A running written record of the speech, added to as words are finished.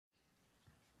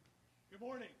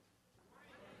morning.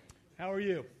 How are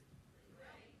you?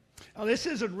 Now, this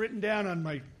isn't written down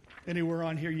on anywhere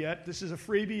on here yet. This is a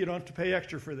freebie. You don't have to pay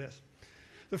extra for this.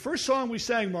 The first song we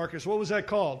sang, Marcus, what was that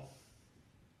called?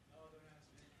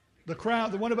 The Crown.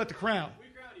 The one about the crown.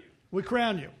 We crown you. We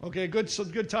crown you. Okay,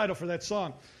 good title for that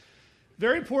song.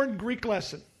 Very important Greek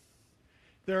lesson.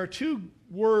 There are two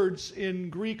words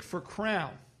in Greek for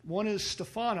crown. One is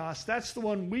Stephanos. That's the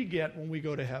one we get when we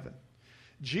go to heaven.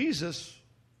 Jesus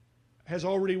has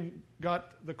already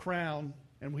got the crown,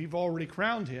 and we've already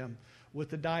crowned him with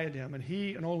the diadem, and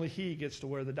he and only he gets to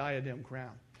wear the diadem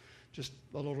crown. Just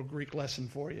a little Greek lesson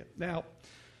for you. Now,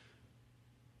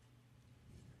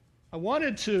 I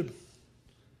wanted to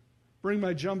bring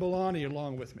my jambalani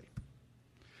along with me.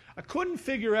 I couldn't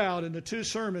figure out in the two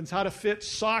sermons how to fit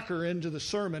soccer into the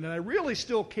sermon, and I really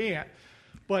still can't,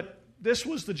 but this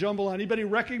was the jambalani. Anybody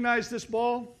recognize this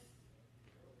ball?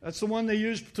 That's the one they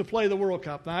used to play the World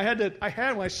Cup. Now, when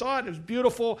I saw it, it was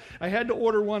beautiful. I had to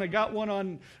order one. I got one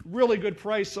on really good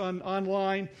price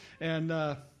online,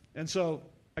 and so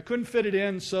I couldn't fit it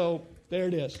in, so there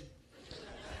it is.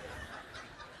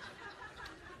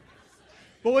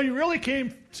 But what you really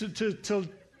came to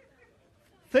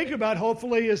think about,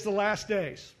 hopefully, is the last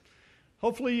days.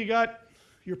 Hopefully you got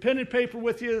your pen and paper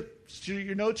with you,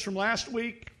 your notes from last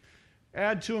week,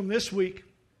 add to them this week.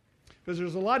 Because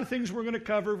there's a lot of things we're going to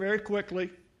cover very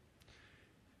quickly.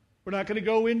 We're not going to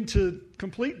go into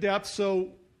complete depth. So,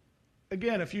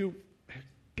 again, if you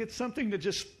get something that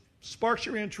just sparks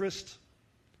your interest,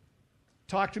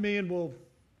 talk to me and we'll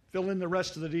fill in the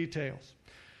rest of the details.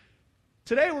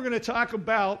 Today we're going to talk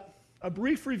about a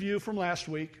brief review from last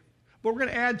week, but we're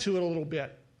going to add to it a little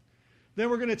bit.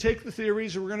 Then we're going to take the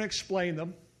theories and we're going to explain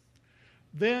them.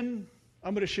 Then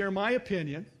I'm going to share my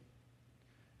opinion,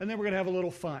 and then we're going to have a little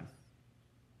fun.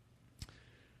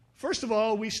 First of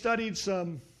all, we studied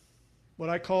some, what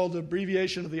I call the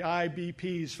abbreviation of the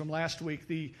IBPs from last week,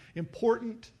 the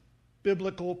important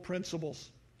biblical principles.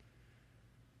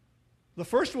 The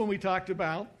first one we talked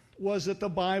about was that the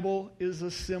Bible is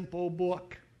a simple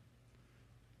book.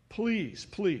 Please,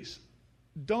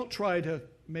 don't try to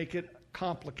make it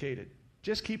complicated.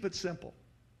 Just keep it simple.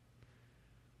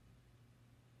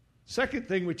 Second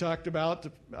thing we talked about,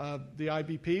 the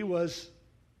IBP, was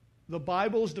the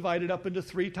Bible is divided up into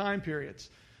three time periods.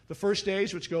 The first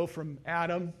days, which go from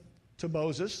Adam to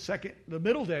Moses. The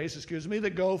middle days,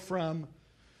 that go from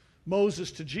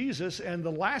Moses to Jesus. And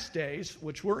the last days,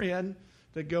 which we're in,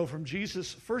 that go from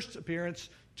Jesus' first appearance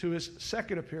to his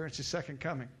second appearance, his second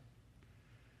coming.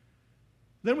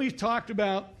 Then we talked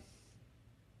about,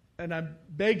 and I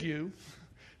beg you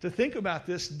to think about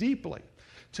this deeply,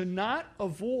 to not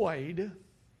avoid,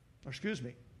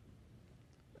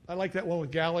 I like that one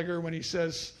with Gallagher when he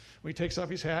takes off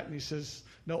his hat and he says,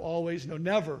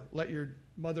 never let your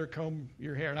mother comb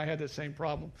your hair. And I had that same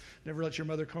problem. Never let your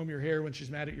mother comb your hair when she's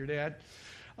mad at your dad.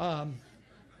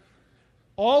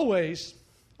 Always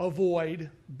avoid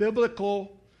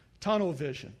biblical tunnel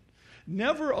vision.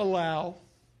 Never allow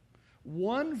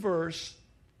one verse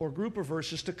or group of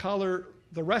verses to color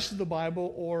the rest of the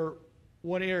Bible or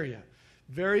one area.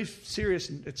 Very serious.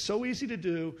 It's so easy to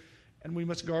do, and we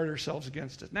must guard ourselves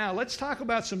against it. Now, let's talk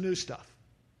about some new stuff.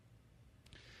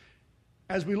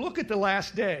 As we look at the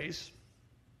last days,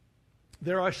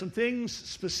 there are some things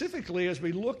specifically as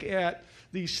we look at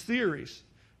these theories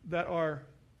that are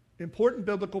important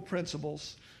biblical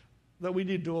principles that we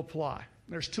need to apply.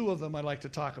 There's two of them I'd like to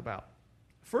talk about.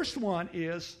 First one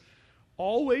is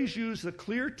always use the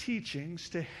clear teachings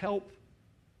to help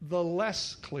the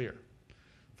less clear.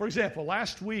 For example,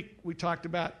 last week we talked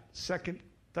about 2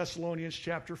 Thessalonians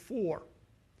chapter 4.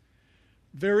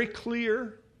 Very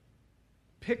clear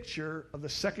picture of the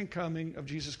second coming of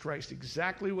Jesus Christ,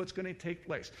 exactly what's going to take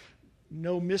place.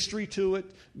 No mystery to it,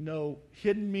 no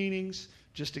hidden meanings,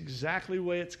 just exactly the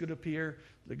way it's going to appear,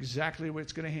 exactly the way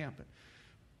it's going to happen.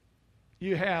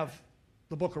 You have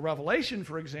the book of Revelation,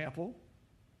 for example,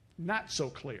 not so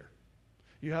clear.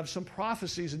 You have some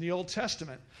prophecies in the Old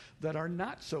Testament that are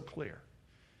not so clear.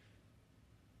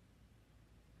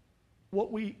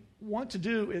 What we want to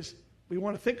do is we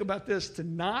want to think about this to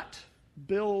not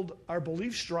build our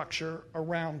belief structure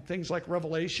around things like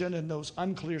Revelation and those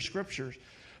unclear scriptures,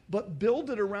 but build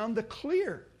it around the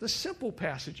clear, the simple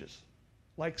passages,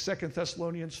 like 2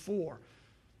 Thessalonians 4.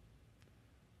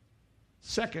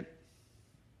 Second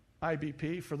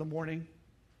IBP for the morning.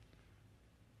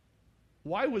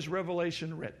 Why was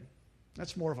Revelation written?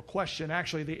 That's more of a question.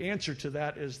 Actually, the answer to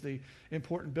that is the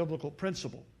important biblical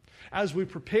principle. As we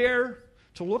prepare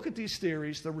to look at these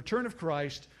theories, the return of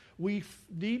Christ, we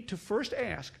need to first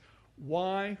ask,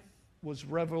 why was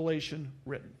Revelation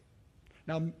written?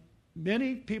 Now,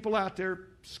 many people out there,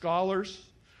 scholars,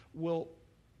 will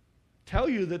tell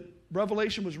you that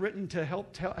Revelation was written to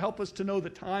help us to know the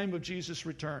time of Jesus'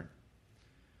 return.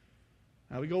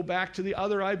 Now, we go back to the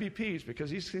other IBPs because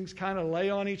these things kind of lay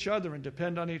on each other and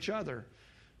depend on each other.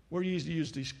 We're used to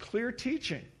use these clear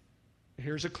teaching.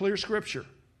 Here's a clear scripture.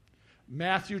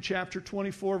 Matthew chapter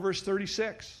 24, verse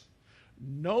 36.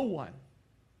 No one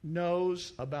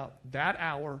knows about that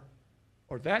hour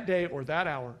or that day or that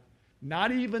hour,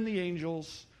 not even the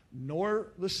angels, nor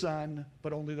the Son,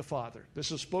 but only the Father.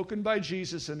 This is spoken by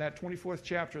Jesus in that 24th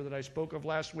chapter that I spoke of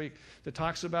last week that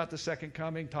talks about the second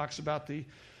coming, talks about the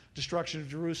destruction of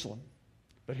Jerusalem.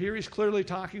 But here he's clearly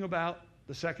talking about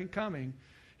the second coming.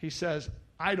 He says,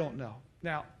 I don't know.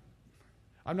 Now,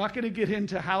 I'm not going to get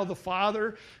into how the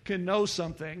Father can know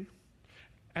something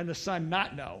and the Son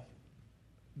not know.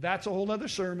 That's a whole other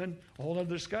sermon, a whole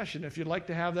other discussion. If you'd like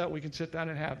to have that, we can sit down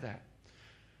and have that.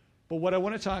 But what I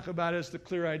want to talk about is the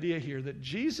clear idea here that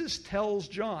Jesus tells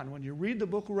John, when you read the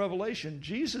book of Revelation,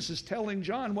 Jesus is telling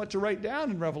John what to write down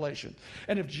in Revelation.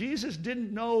 And if Jesus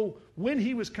didn't know when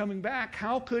he was coming back,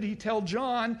 how could he tell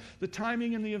John the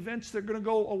timing and the events that are going to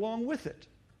go along with it?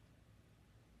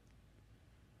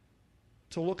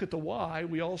 To look at the why,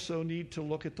 we also need to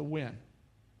look at the when.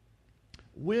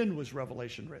 When was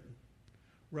Revelation written?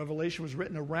 Revelation was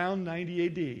written around 90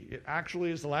 AD. It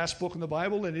actually is the last book in the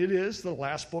Bible, and it is the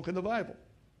last book in the Bible.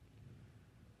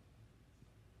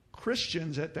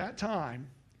 Christians at that time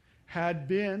had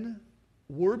been,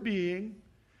 were being,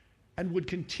 and would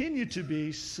continue to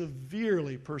be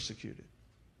severely persecuted.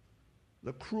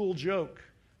 The cruel joke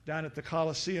down at the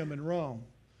Colosseum in Rome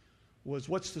was,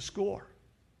 what's the score?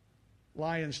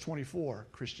 Lions 24,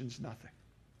 Christians nothing.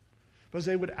 Because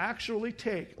they would actually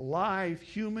take live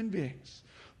human beings,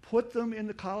 put them in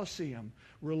the Colosseum,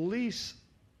 release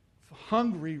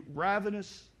hungry,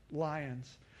 ravenous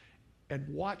lions, and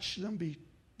watch them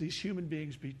these human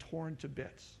beings be torn to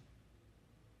bits.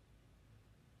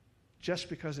 Just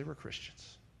because they were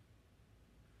Christians.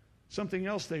 Something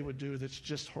else they would do that's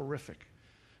just horrific.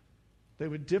 They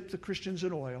would dip the Christians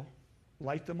in oil,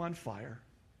 light them on fire,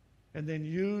 and then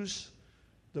use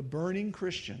the burning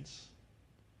Christians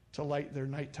to light their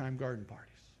nighttime garden parties.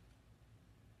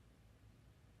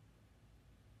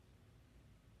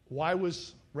 Why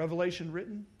was Revelation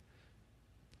written?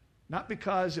 Not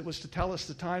because it was to tell us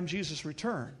the time Jesus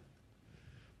returned.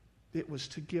 It was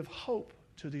to give hope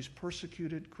to these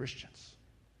persecuted Christians.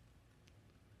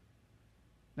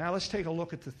 Now let's take a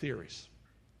look at the theories.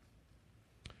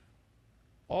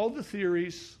 All the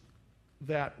theories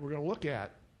that we're going to look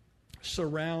at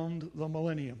surround the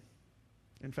millennium.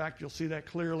 In fact, you'll see that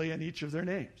clearly in each of their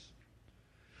names.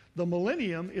 The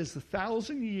millennium is the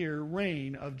 1,000-year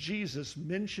reign of Jesus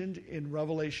mentioned in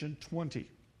Revelation 20.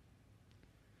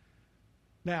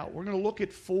 Now, we're going to look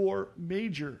at 4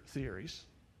 major theories.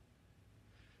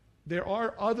 There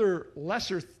are other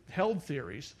lesser held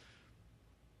theories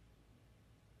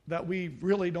that we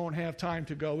really don't have time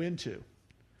to go into.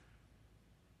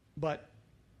 But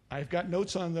I've got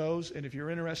notes on those, and if you're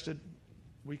interested,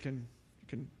 you can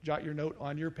jot your note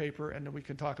on your paper, and then we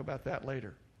can talk about that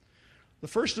later. The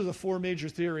first of the 4 major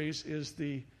theories is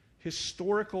the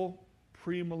historical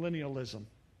premillennialism.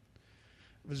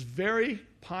 It was very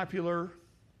popular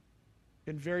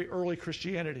in very early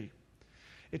Christianity.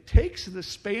 It takes the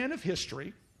span of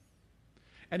history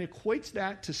and equates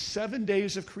that to 7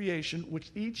 days of creation,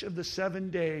 which each of the 7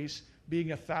 days being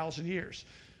 1,000 years.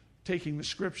 Taking the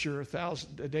scripture,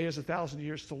 a day is 1,000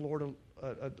 years, to the Lord,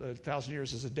 1,000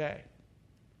 years is a day.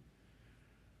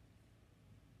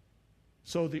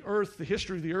 So the earth, the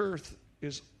history of the earth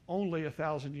is only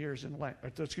 1,000 years in length,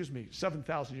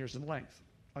 7,000 years in length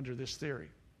under this theory.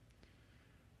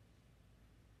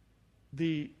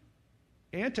 The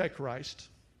Antichrist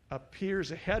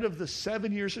appears ahead of the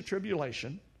 7 years of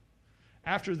tribulation.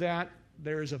 After that,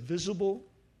 there is a visible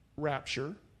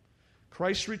rapture,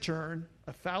 Christ's return,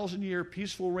 1,000-year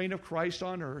peaceful reign of Christ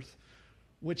on earth,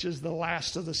 which is the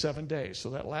last of the 7 days. So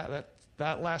that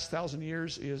last 1,000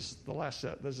 years is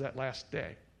that last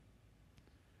day.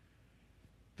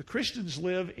 The Christians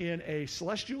live in a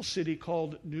celestial city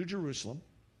called New Jerusalem.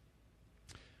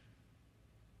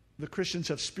 The Christians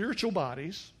have spiritual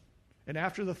bodies, and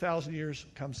after the 1,000 years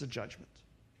comes the judgment.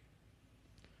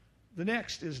 The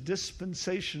next is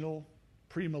dispensational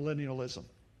premillennialism,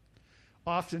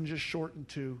 often just shortened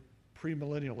to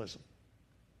premillennialism.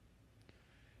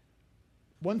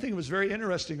 One thing that was very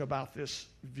interesting about this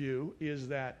view is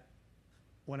that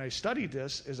when I studied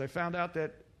this, is I found out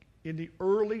that in the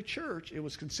early church, it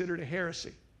was considered a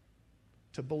heresy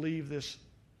to believe this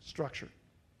structure,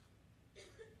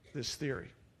 this theory.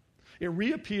 It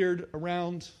reappeared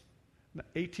around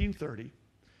 1830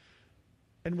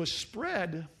 and was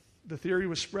spread, the theory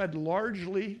was spread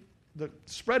largely, the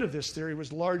spread of this theory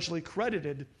was largely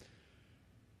credited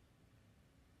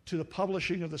to the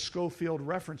publishing of the Scofield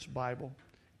Reference Bible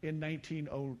in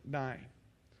 1909.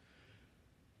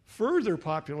 Further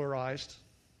popularized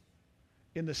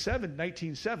in the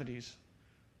 1970s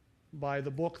by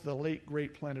the book The Late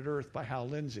Great Planet Earth by Hal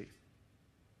Lindsey.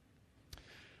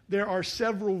 There are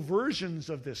several versions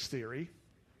of this theory.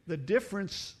 The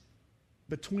difference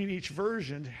between each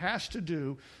version has to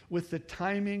do with the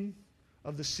timing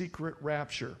of the secret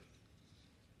rapture.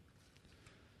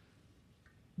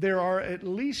 There are at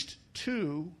least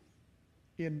two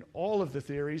in all of the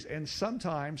theories, and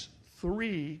sometimes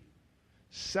three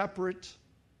separate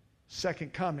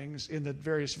second comings in the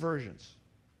various versions.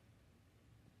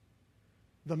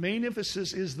 The main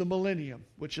emphasis is the millennium,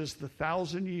 which is the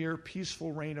 1,000-year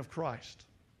peaceful reign of Christ.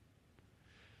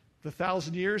 The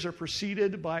 1,000 years are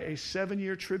preceded by a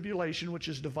 7-year tribulation, which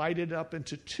is divided up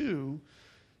into two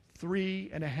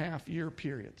 3.5-year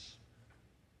periods.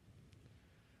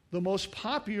 The most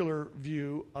popular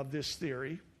view of this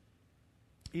theory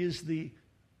is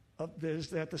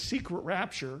that the secret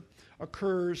rapture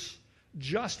occurs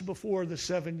just before the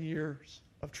 7 years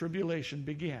of tribulation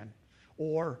began,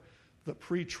 or the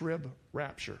pre-trib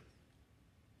rapture.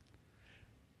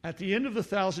 At the end of the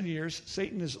 1,000 years,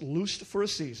 Satan is loosed for a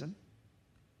season,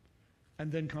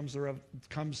 and then comes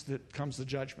the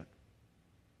judgment.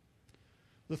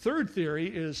 The third theory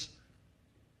is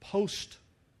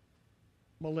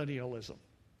post-millennialism.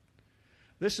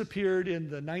 This appeared in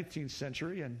the 19th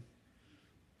century, and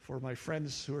for my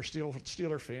friends who are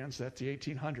Steeler fans, that's the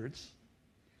 1800s.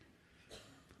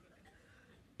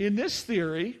 In this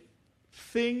theory,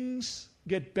 things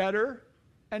get better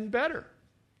and better.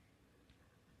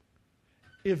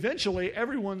 Eventually,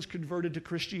 everyone's converted to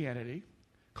Christianity,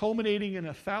 culminating in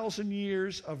 1,000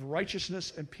 years of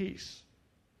righteousness and peace.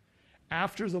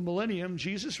 After the millennium,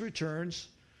 Jesus returns,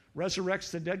 resurrects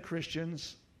the dead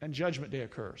Christians, and Judgment Day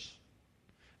occurs.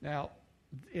 Now,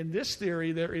 in this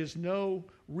theory, there is no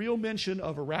real mention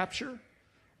of a rapture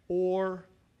or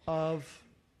of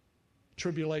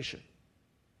tribulation.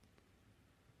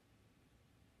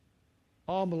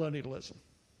 Amillennialism.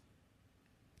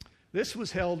 This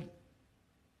was held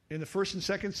in the 1st and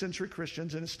 2nd century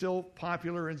Christians, and is still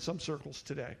popular in some circles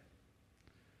today.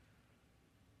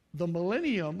 The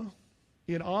millennium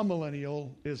in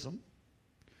amillennialism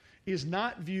is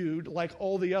not viewed, like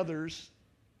all the others,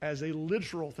 as a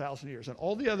literal 1,000 years. And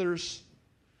all the others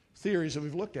theories that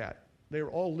we've looked at, they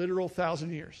were all literal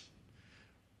 1,000 years.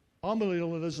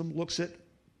 Amillennialism looks at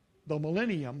the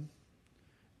millennium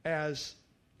as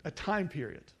a time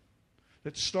period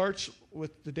that starts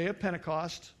with the day of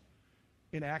Pentecost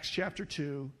in Acts chapter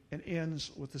 2 and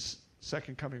ends with the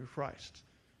second coming of Christ,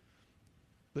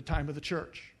 the time of the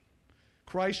church.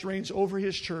 Christ reigns over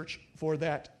his church for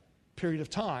that period of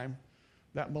time,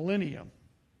 that millennium.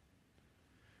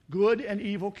 Good and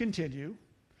evil continue.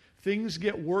 Things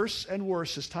get worse and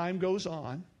worse as time goes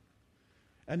on.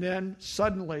 And then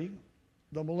suddenly,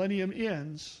 the millennium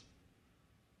ends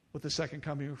with the second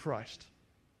coming of Christ,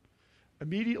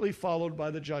 immediately followed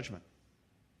by the judgment.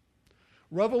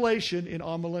 Revelation in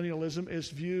amillennialism is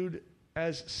viewed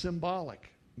as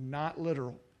symbolic, not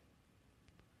literal.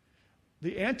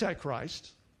 The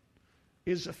Antichrist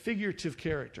is a figurative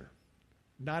character,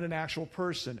 not an actual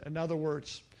person. In other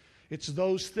words, it's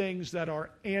those things that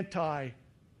are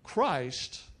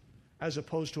anti-Christ as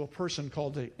opposed to a person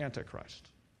called the Antichrist.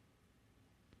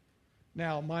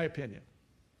 Now, my opinion.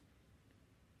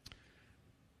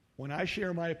 When I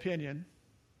share my opinion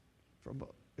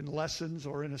in lessons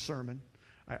or in a sermon,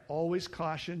 I always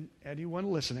caution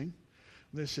anyone listening,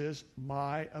 this is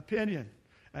my opinion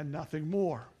and nothing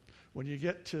more. When you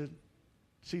get to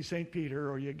see St.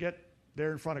 Peter or you get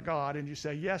there in front of God and you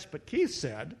say, yes, but Keith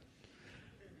said,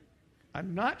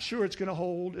 I'm not sure it's going to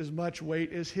hold as much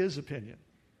weight as his opinion.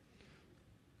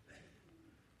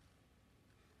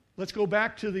 Let's go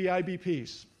back to the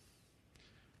IBPs.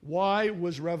 Why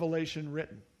was Revelation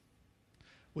written?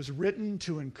 It was written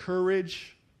to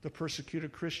encourage the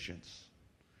persecuted Christians.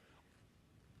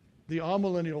 The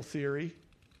amillennial theory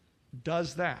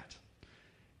does that.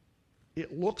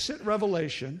 It looks at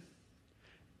Revelation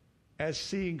as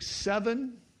seeing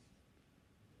 7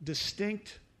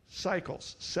 distinct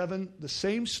cycles, the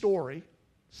same story,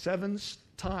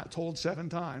 told 7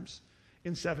 times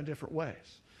in 7 different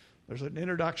ways. There's an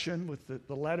introduction with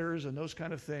the letters and those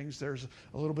kind of things. There's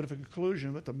a little bit of a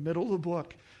conclusion, but the middle of the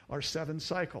book are 7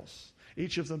 cycles,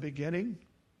 each of them beginning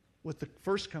with the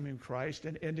first coming of Christ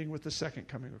and ending with the second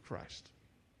coming of Christ.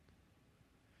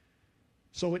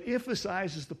 So it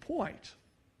emphasizes the point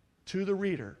to the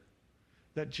reader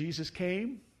that Jesus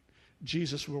came,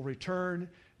 Jesus will return,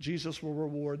 Jesus will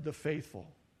reward the faithful.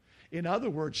 In other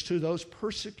words, to those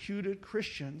persecuted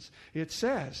Christians, it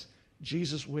says,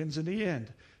 Jesus wins in the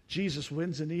end. Jesus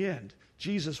wins in the end.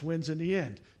 Jesus wins in the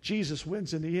end. Jesus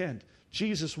wins in the end.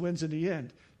 Jesus wins in the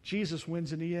end. Jesus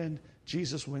wins in the end.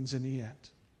 Jesus wins in the end.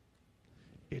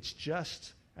 It's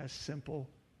just as simple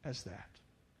as that.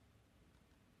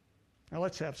 Now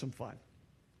let's have some fun.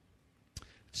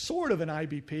 It's sort of an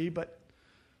IBP, but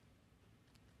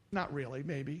not really,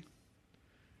 maybe.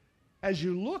 As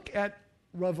you look at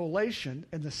Revelation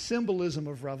and the symbolism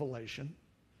of Revelation,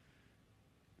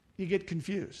 you get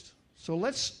confused. So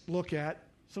let's look at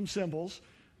some symbols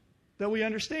that we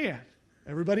understand.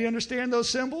 Everybody understand those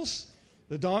symbols?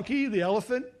 The donkey, the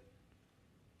elephant,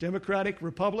 Democratic,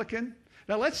 Republican.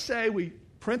 Now let's say we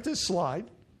print this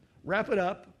slide, wrap it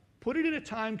up, put it in a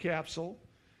time capsule,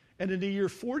 and in the year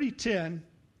 4010,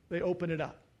 they open it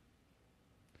up.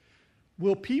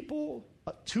 Will people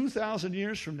 2,000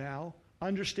 years from now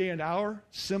understand our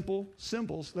simple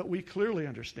symbols that we clearly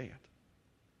understand?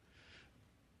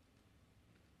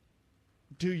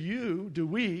 Do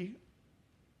we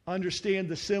understand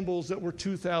the symbols that were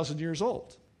 2,000 years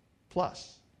old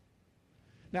plus?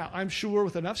 Now, I'm sure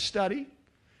with enough study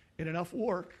and enough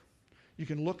work, you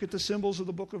can look at the symbols of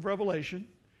the book of Revelation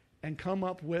and come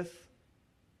up with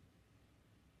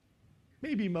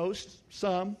maybe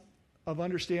some of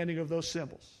understanding of those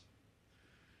symbols.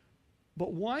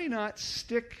 But why not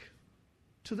stick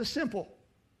to the simple?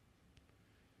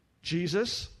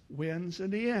 Jesus wins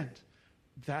in the end.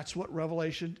 That's what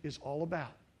Revelation is all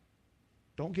about.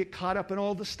 Don't get caught up in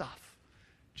all the stuff.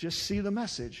 Just see the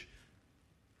message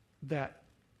that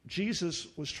Jesus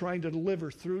was trying to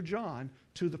deliver through John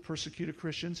to the persecuted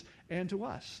Christians and to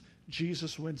us.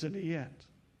 Jesus wins in the end.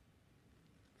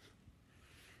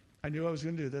 I knew I was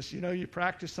going to do this. You know, you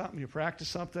practice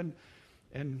something,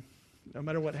 and no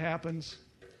matter what happens,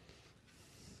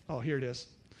 oh, here it is.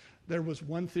 There was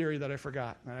one theory that I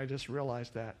forgot, and I just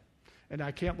realized that. And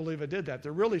I can't believe I did that.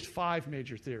 There are really 5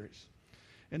 major theories.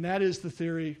 And that is the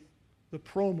theory, the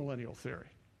pro-millennial theory.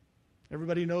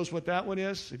 Everybody knows what that one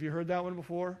is? Have you heard that one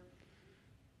before?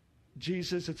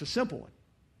 Jesus, it's a simple one.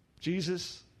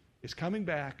 Jesus is coming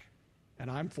back,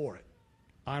 and I'm for it.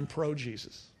 I'm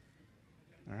pro-Jesus.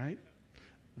 All right?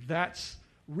 That's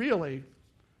really,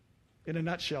 in a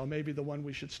nutshell, maybe the one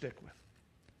we should stick with.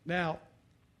 Now,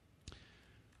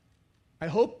 I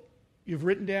hope you've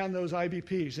written down those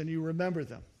IBPs and you remember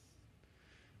them.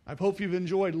 I hope you've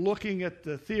enjoyed looking at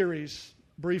the theories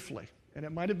briefly, and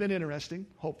it might have been interesting,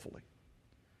 hopefully.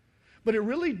 But it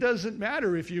really doesn't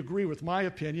matter if you agree with my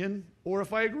opinion or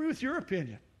if I agree with your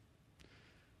opinion.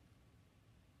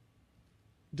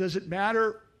 Does it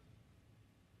matter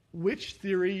which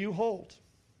theory you hold?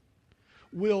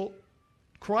 Will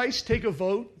Christ take a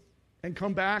vote and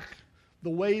come back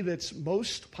the way that's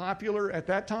most popular at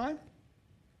that time?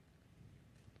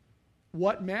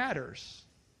 What matters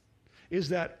is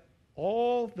that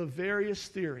all the various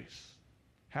theories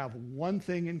have one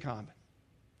thing in common.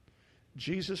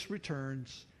 Jesus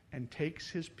returns and takes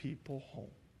his people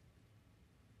home.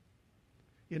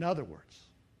 In other words,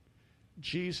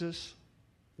 Jesus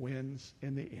wins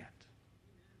in the end.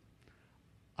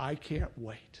 I can't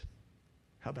wait.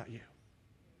 How about you?